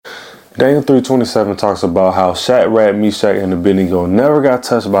Daniel 3:27 talks about how Shadrach, Meshach, and Abednego never got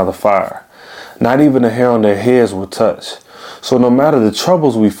touched by the fire. Not even a hair on their heads were touched. So no matter the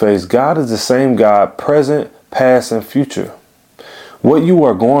troubles we face, God is the same God, present, past, and future. What you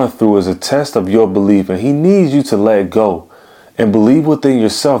are going through is a test of your belief, and He needs you to let go and believe within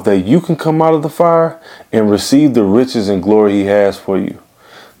yourself that you can come out of the fire and receive the riches and glory He has for you.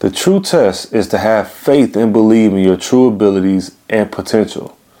 The true test is to have faith and believe in your true abilities and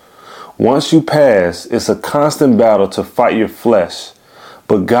potential. Once you pass, it's a constant battle to fight your flesh,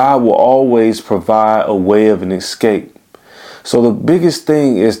 but God will always provide a way of an escape. So the biggest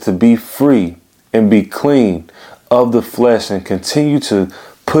thing is to be free and be clean of the flesh and continue to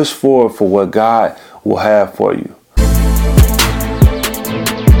push forward for what God will have for you.